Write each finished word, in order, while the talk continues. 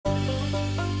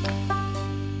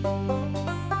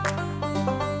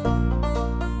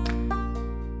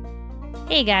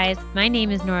Hey guys, my name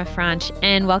is Nora Franch,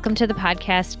 and welcome to the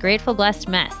podcast Grateful Blessed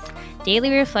Mess, daily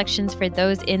reflections for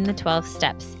those in the 12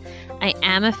 steps. I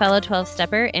am a fellow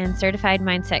 12-stepper and certified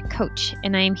mindset coach,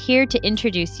 and I am here to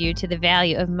introduce you to the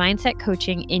value of mindset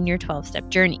coaching in your 12-step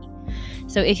journey.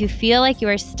 So if you feel like you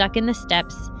are stuck in the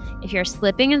steps, if you're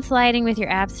slipping and sliding with your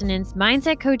abstinence,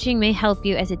 mindset coaching may help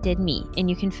you as it did me, and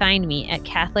you can find me at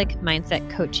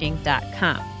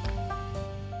CatholicMindsetCoaching.com.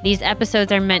 These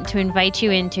episodes are meant to invite you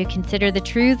in to consider the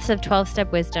truths of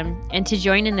 12-step wisdom and to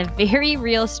join in the very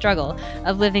real struggle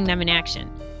of living them in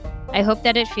action. I hope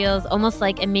that it feels almost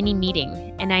like a mini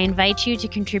meeting, and I invite you to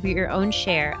contribute your own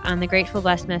share on the Grateful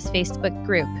Blessedness Facebook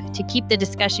group to keep the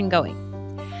discussion going.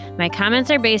 My comments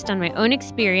are based on my own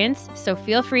experience, so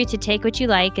feel free to take what you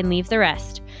like and leave the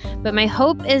rest. But my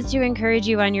hope is to encourage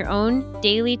you on your own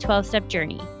daily 12-step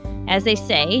journey. As they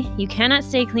say, you cannot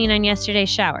stay clean on yesterday's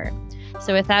shower.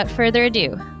 So without further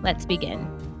ado, let's begin.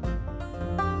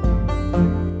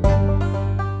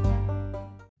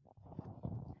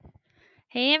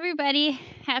 Hey everybody,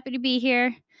 happy to be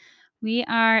here. We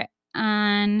are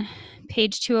on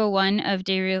page 201 of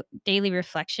Daily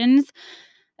Reflections,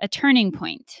 a turning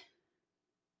point.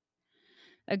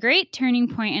 A great turning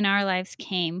point in our lives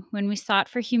came when we sought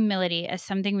for humility as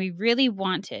something we really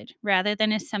wanted rather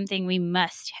than as something we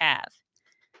must have.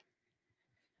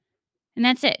 And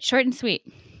that's it, short and sweet.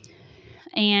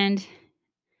 And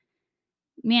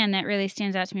man, that really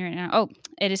stands out to me right now. Oh,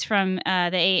 it is from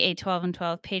the AA 12 and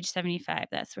 12, page 75.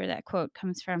 That's where that quote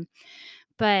comes from.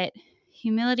 But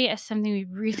humility as something we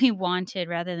really wanted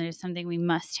rather than as something we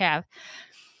must have.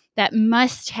 That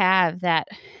must have, that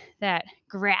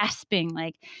grasping,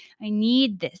 like, I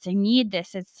need this.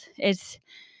 It's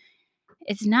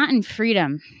not in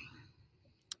freedom.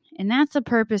 And that's the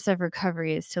purpose of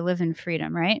recovery, is to live in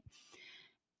freedom, right?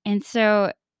 And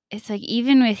so it's like,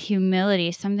 even with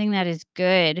humility, something that is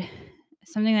good,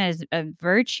 something that is a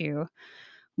virtue,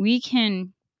 we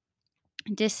can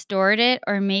distort it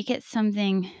or make it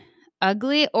something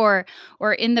ugly, or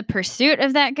in the pursuit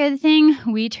of that good thing,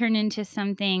 we turn into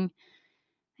something,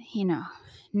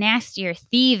 nasty or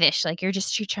thievish, like you're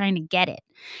trying to get it.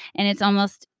 And it's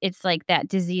like that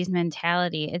disease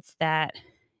mentality. It's that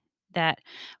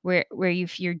where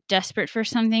you're desperate for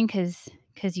something because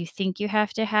you think you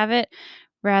have to have it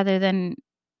rather than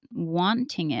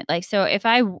wanting it. Like, so if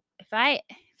I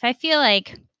feel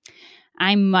like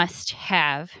I must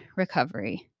have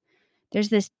recovery, there's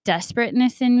this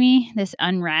desperateness in me, this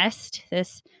unrest,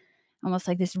 this almost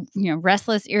like this,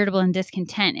 restless, irritable, and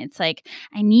discontent. It's like,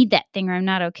 I need that thing or I'm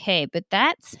not okay. But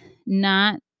that's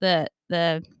not the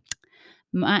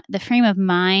frame of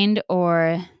mind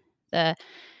or the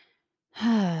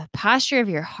posture of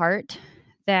your heart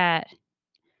that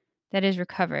is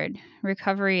recovered.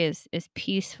 Recovery is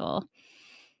peaceful.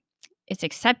 It's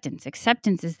acceptance.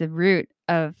 Acceptance is the root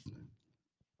of,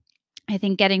 I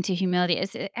think, getting to humility.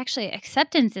 Is actually,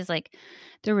 acceptance is like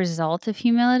the result of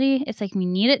humility. It's like we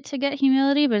need it to get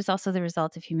humility, but it's also the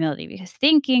result of humility, because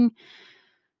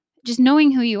just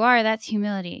knowing who you are, that's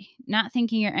humility. Not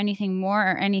thinking you're anything more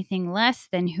or anything less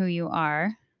than who you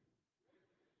are,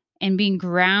 and being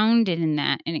grounded in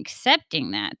that and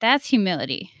accepting that, that's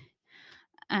humility.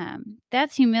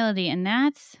 That's humility, and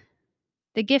that's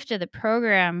the gift of the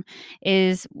program,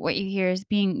 is what you hear as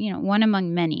being, one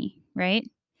among many, right?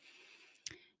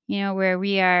 Where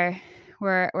we're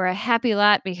a happy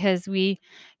lot because we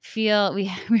feel we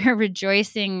are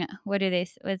rejoicing.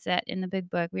 What's that in the big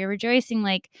book? We are rejoicing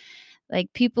like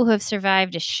people who have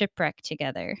survived a shipwreck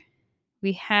together.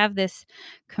 We have this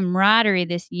camaraderie,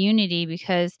 this unity,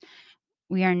 because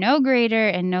we are no greater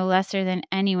and no lesser than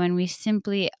anyone. We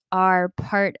simply are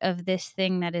part of this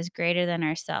thing that is greater than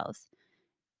ourselves.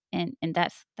 And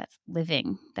that's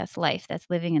living. That's life. That's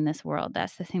living in this world.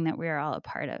 That's the thing that we are all a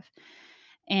part of.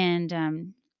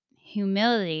 And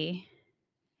humility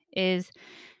is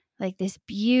like this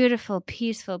beautiful,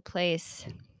 peaceful place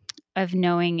of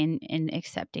knowing and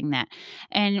accepting that.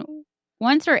 And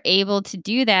once we're able to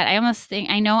do that,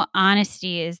 I know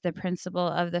honesty is the principle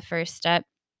of the first step,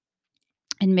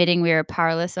 admitting we are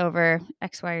powerless over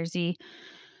X, Y, or Z.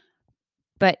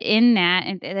 But in that,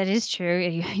 and that is true,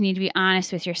 you need to be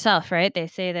honest with yourself, right? They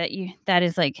say that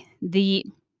is like the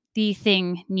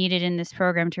thing needed in this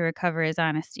program to recover is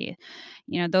honesty.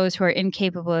 Those who are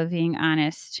incapable of being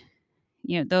honest,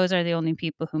 those are the only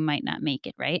people who might not make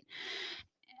it, right?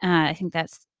 I think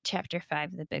that's chapter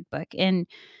 5 of the big book, and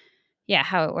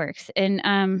how it works.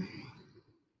 And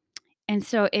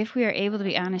so if we are able to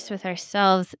be honest with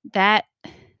ourselves, that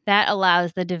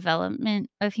allows the development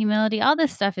of humility. All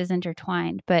this stuff is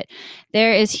intertwined, but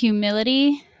there is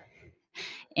humility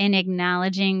in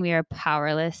acknowledging we are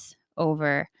powerless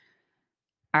over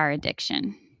our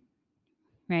addiction,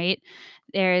 right?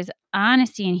 There's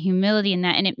honesty and humility in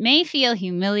that. And it may feel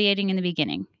humiliating in the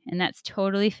beginning, and that's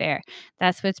totally fair.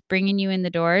 That's what's bringing you in the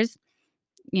doors.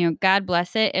 God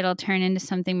bless it. It'll turn into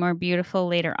something more beautiful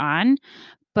later on.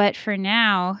 But for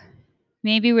now,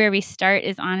 maybe where we start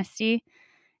is honesty,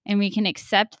 and we can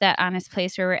accept that honest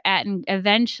place where we're at. And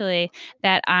eventually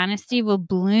that honesty will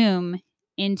bloom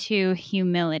into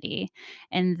humility.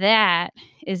 And that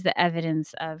is the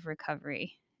evidence of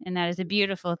recovery. And that is a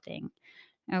beautiful thing.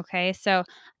 Okay, so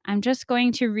I'm just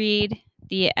going to read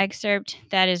the excerpt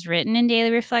that is written in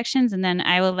Daily Reflections, and then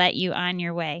I will let you on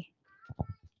your way.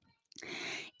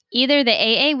 Either the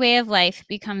AA way of life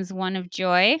becomes one of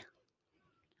joy,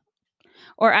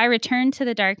 or I return to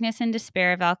the darkness and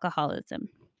despair of alcoholism.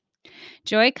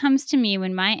 Joy comes to me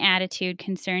when my attitude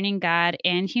concerning God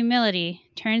and humility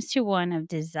turns to one of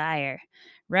desire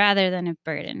rather than of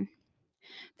burden.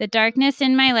 The darkness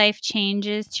in my life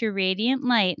changes to radiant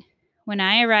light when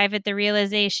I arrive at the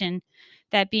realization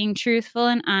that being truthful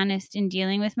and honest in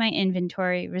dealing with my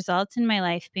inventory results in my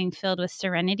life being filled with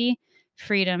serenity,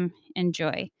 freedom, and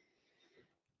joy.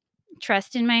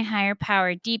 Trust in my higher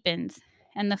power deepens,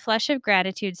 and the flush of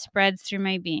gratitude spreads through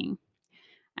my being.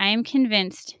 I am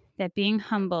convinced that being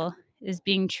humble is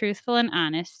being truthful and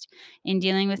honest in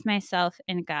dealing with myself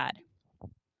and God.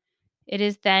 It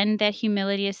is then that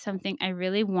humility is something I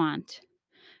really want,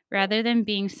 rather than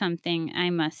being something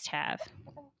I must have.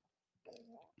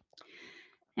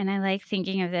 And I like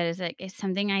thinking of that as like it's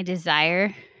something I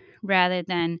desire rather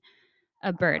than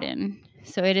a burden.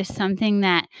 So it is something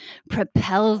that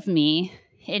propels me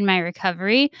in my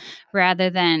recovery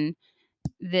rather than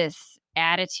this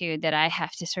attitude that I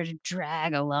have to sort of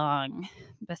drag along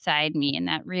beside me. And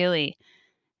that really,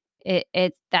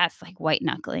 that's like white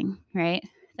knuckling, right?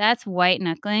 That's white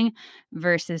knuckling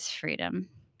versus freedom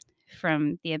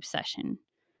from the obsession.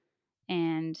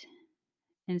 And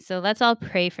so let's all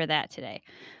pray for that today.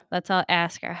 Let's all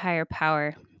ask our higher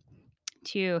power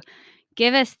to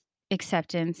give us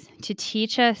acceptance, to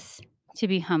teach us to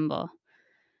be humble.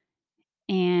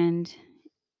 And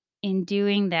in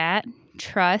doing that,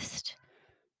 trust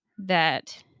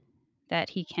that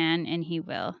he can and he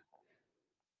will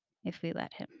if we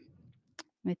let him.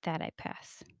 With that, I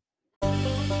pass.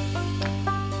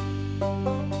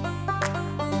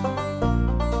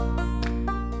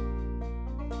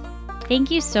 Thank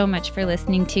you so much for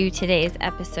listening to today's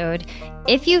episode.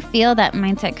 If you feel that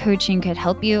mindset coaching could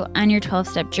help you on your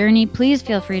 12-step journey, please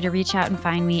feel free to reach out and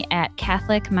find me at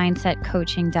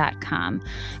catholicmindsetcoaching.com.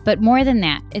 But more than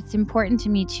that, it's important to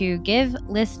me to give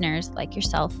listeners like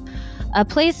yourself a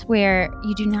place where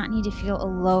you do not need to feel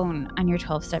alone on your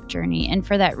 12-step journey. And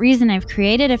for that reason, I've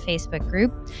created a Facebook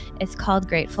group. It's called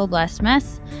Grateful Blessed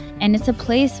Mess. And it's a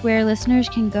place where listeners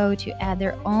can go to add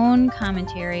their own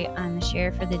commentary on the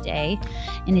share for the day,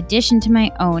 in addition to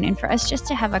my own, and for us just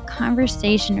to have a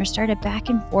conversation or start a back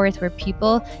and forth where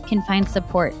people can find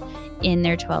support in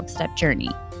their 12-step journey.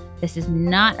 This is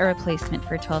not a replacement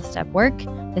for 12-step work.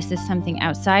 This is something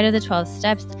outside of the 12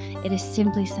 steps. It is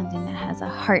simply something that has a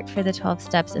heart for the 12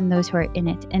 steps and those who are in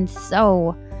it. And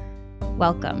so,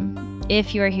 welcome.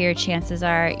 If you are here, chances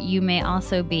are you may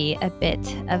also be a bit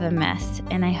of a mess.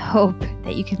 And I hope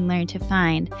that you can learn to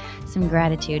find some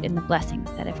gratitude in the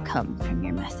blessings that have come from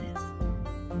your messes.